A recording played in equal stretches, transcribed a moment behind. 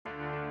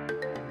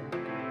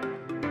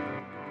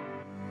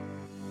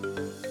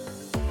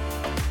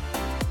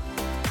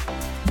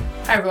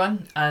Hi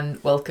everyone,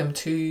 and welcome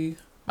to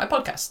my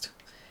podcast.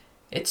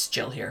 It's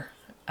Jill here,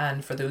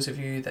 and for those of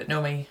you that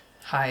know me,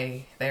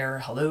 hi there,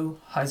 hello,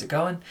 how's it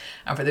going?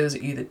 And for those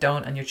of you that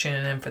don't and you're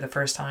tuning in for the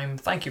first time,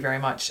 thank you very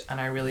much,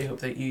 and I really hope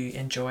that you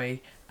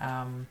enjoy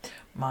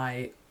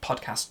my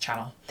podcast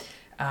channel.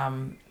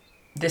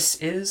 This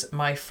is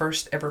my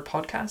first ever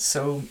podcast,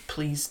 so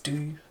please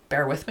do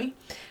bear with me.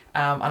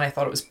 And I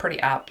thought it was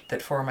pretty apt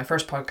that for my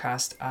first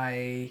podcast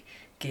I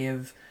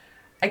give,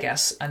 I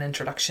guess, an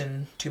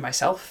introduction to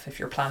myself. If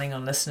you're planning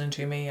on listening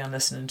to me and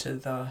listening to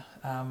the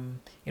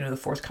the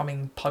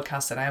forthcoming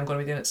podcast that I am going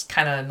to be doing, it's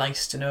kind of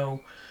nice to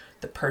know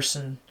the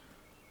person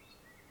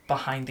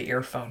behind the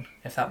earphone,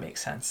 if that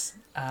makes sense.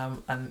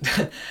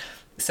 And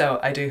so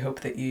I do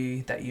hope that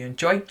you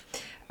enjoy.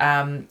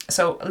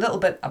 So a little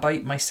bit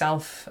about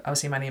myself.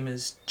 Obviously, my name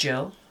is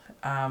Jill.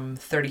 I'm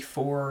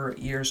 34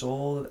 years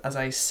old as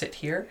I sit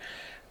here.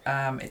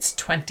 It's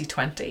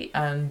 2020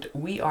 and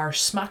we are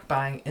smack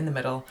bang in the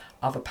middle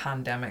of a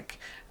pandemic,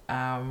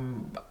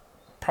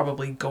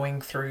 probably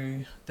going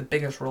through the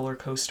biggest roller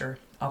coaster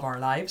of our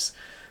lives,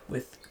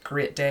 with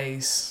great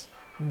days,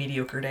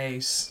 mediocre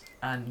days,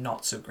 and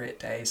not so great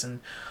days. And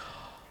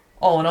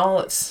all in all,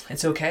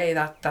 it's okay.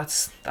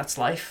 That's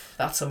life.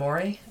 That's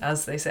amore,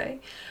 as they say.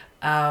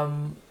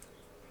 And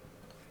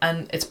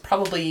it's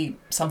probably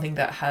something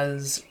that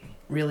has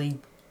really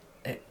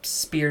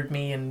speared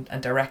me and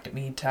directed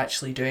me to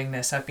actually doing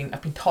this. I've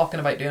been talking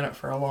about doing it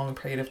for a long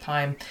period of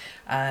time,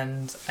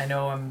 and I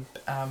know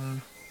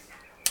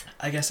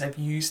I guess I've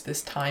used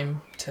this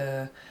time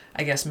to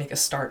make a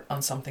start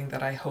on something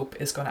that I hope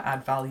is going to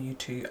add value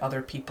to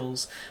other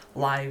people's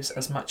lives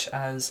as much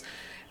as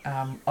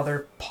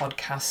other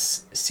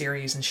podcast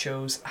series and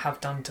shows have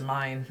done to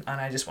mine. And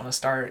I just want to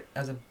start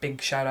as a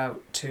big shout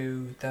out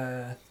to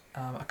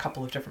a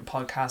couple of different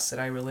podcasts that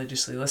I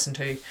religiously listen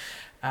to.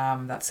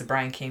 That's the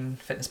Brian Keane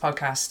Fitness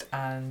Podcast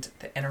and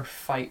the Inner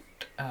Fight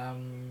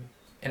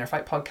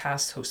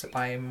podcast hosted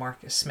by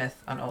Marcus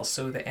Smith, and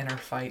also the Inner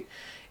Fight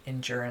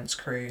Endurance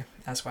Crew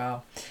as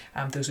well.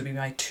 Those would be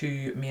my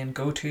two main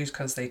go-tos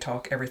because they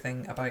talk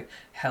everything about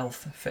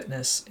health,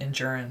 fitness,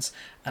 endurance,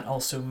 and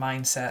also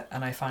mindset.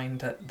 And I find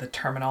that the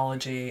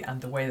terminology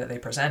and the way that they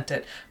present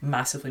it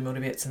massively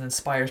motivates and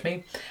inspires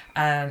me.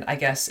 And I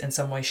guess in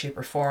some way, shape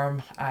or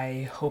form,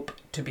 I hope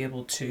to be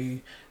able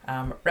to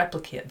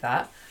replicate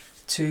that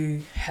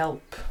to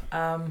help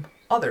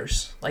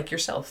others like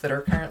yourself that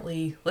are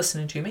currently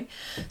listening to me.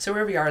 So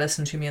wherever you are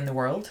listening to me in the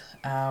world,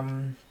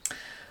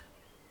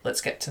 let's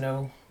get to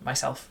know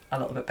myself a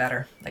little bit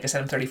better. Like I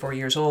said, I'm 34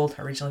 years old,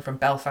 originally from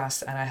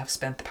Belfast, and I have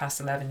spent the past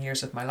 11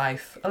 years of my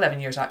life,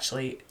 11 years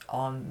actually,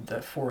 on the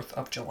 4th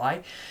of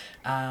July,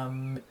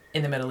 in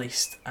the Middle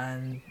East.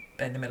 And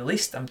in the Middle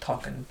East, I'm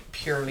talking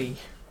purely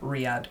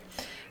Riyadh.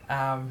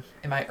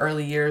 In my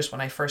early years,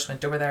 when I first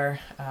went over there,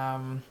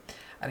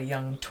 at a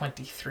young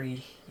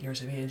 23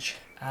 years of age,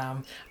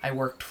 I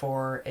worked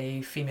for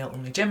a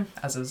female-only gym,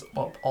 as is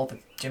all the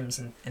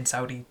gyms in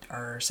Saudi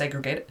are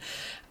segregated.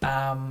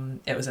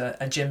 It was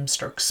a gym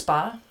stroke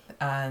spa,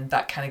 and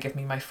that kind of gave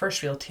me my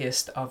first real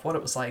taste of what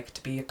it was like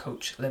to be a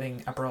coach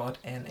living abroad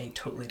in a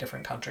totally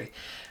different country.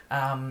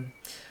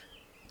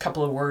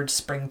 Couple of words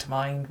spring to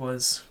mind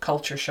was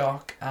culture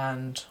shock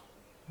and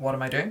what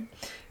am I doing?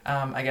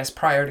 I guess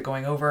prior to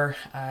going over,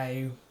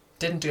 I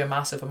didn't do a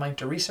massive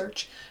amount of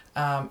research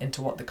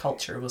into what the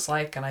culture was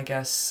like, and I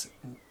guess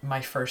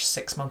my first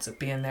 6 months of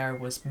being there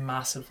was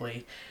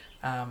massively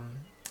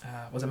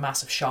was a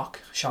massive shock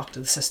to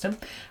the system,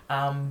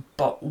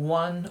 but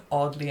one,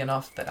 oddly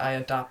enough, that I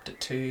adapted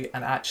to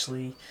and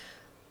actually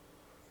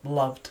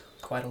loved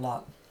quite a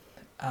lot.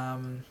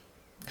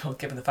 Well,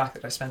 given the fact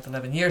that I spent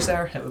 11 years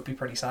there, it would be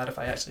pretty sad if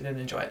I actually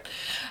didn't enjoy it.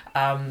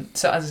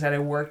 So as I said, I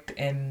worked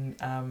in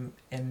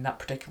that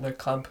particular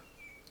club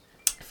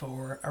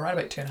for around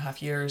about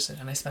 2.5 years,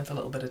 and I spent a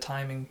little bit of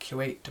time in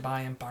Kuwait,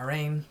 Dubai and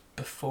Bahrain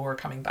before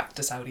coming back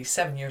to Saudi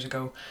 7 years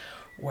ago,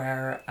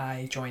 where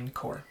I joined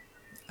CORE.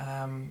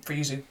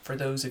 For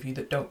those of you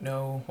that don't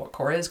know what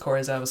CORE is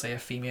obviously a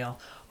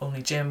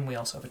female-only gym. We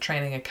also have a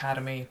training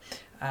academy.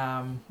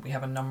 We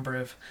have a number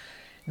of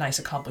nice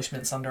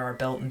accomplishments under our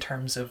belt in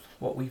terms of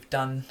what we've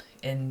done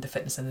in the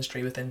fitness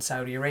industry within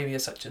Saudi Arabia,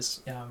 such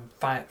as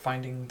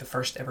finding the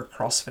first ever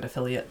CrossFit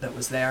affiliate that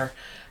was there,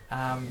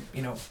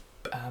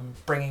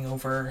 bringing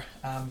over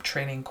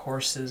training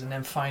courses, and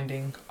then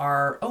finding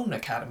our own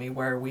academy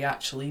where we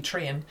actually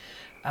train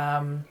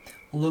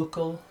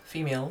local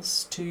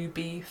females to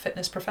be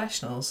fitness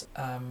professionals.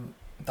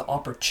 The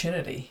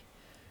opportunity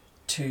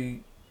to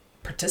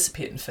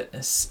participate in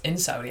fitness in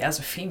Saudi as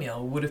a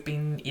female would have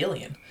been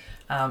alien.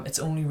 It's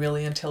only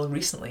really until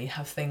recently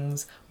have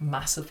things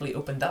massively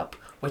opened up,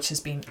 which has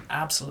been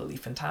absolutely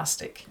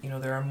fantastic.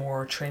 There are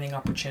more training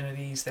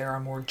opportunities, there are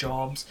more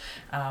jobs.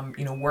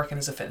 Working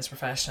as a fitness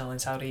professional in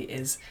Saudi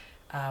is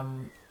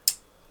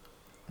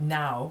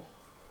now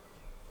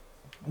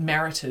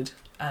merited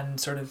and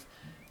sort of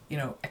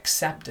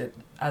accepted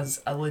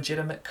as a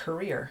legitimate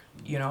career.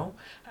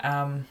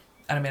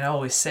 and I mean, I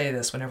always say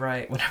this whenever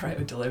I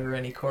would deliver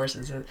any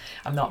courses, that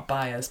I'm not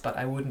biased, but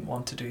I wouldn't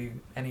want to do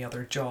any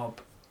other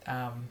job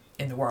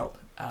in the world.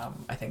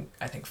 I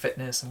think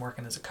fitness and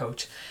working as a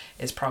coach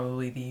is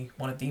probably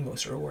one of the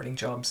most rewarding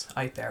jobs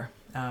out there.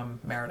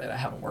 Meredith, I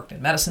haven't worked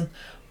in medicine,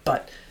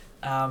 but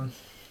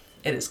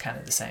it is kind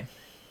of the same.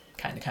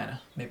 Kind of,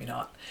 maybe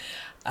not.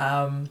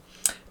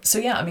 So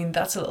yeah, I mean,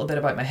 that's a little bit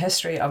about my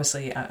history.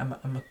 Obviously,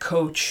 I'm a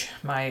coach.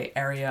 My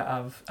area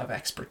of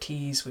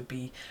expertise would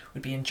be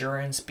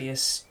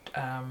endurance-based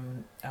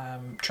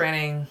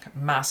training,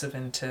 massive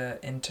into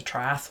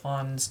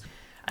triathlons,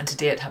 and to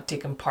date have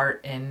taken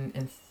part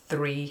in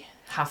 3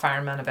 half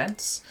Ironman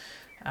events,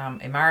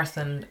 a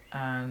marathon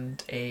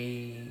and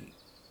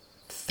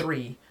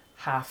 3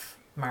 half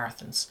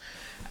marathons.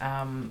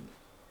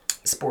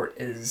 Sport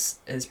is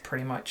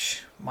pretty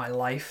much my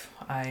life.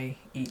 I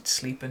eat,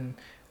 sleep, and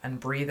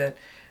breathe it.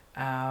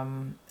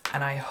 And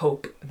I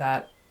hope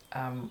that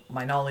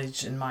my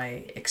knowledge and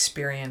my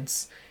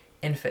experience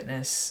in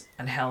fitness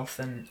and health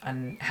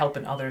and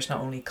helping others, not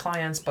only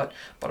clients but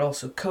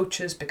also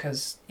coaches,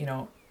 because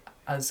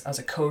as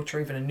a coach, or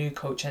even a new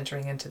coach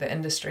entering into the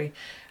industry,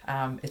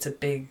 it's a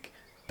big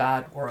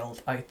bad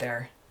world out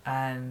there.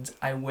 And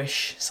I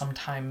wish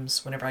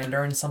sometimes whenever I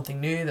learn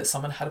something new that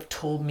someone had have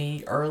told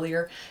me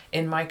earlier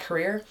in my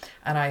career.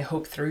 And I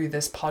hope through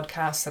this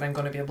podcast that I'm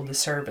going to be able to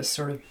serve as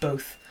sort of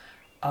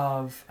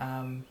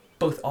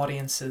both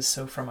audiences,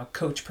 so from a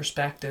coach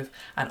perspective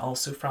and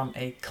also from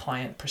a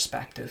client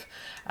perspective.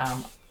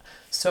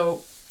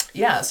 So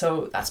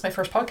that's my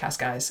first podcast,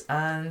 guys,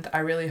 and I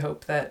really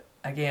hope that,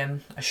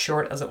 again, as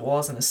short as it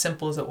was and as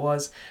simple as it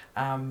was,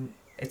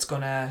 it's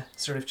gonna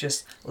sort of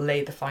just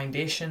lay the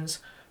foundations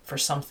for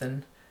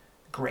something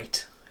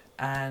great.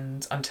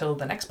 And until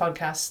the next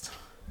podcast,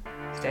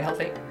 stay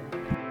healthy.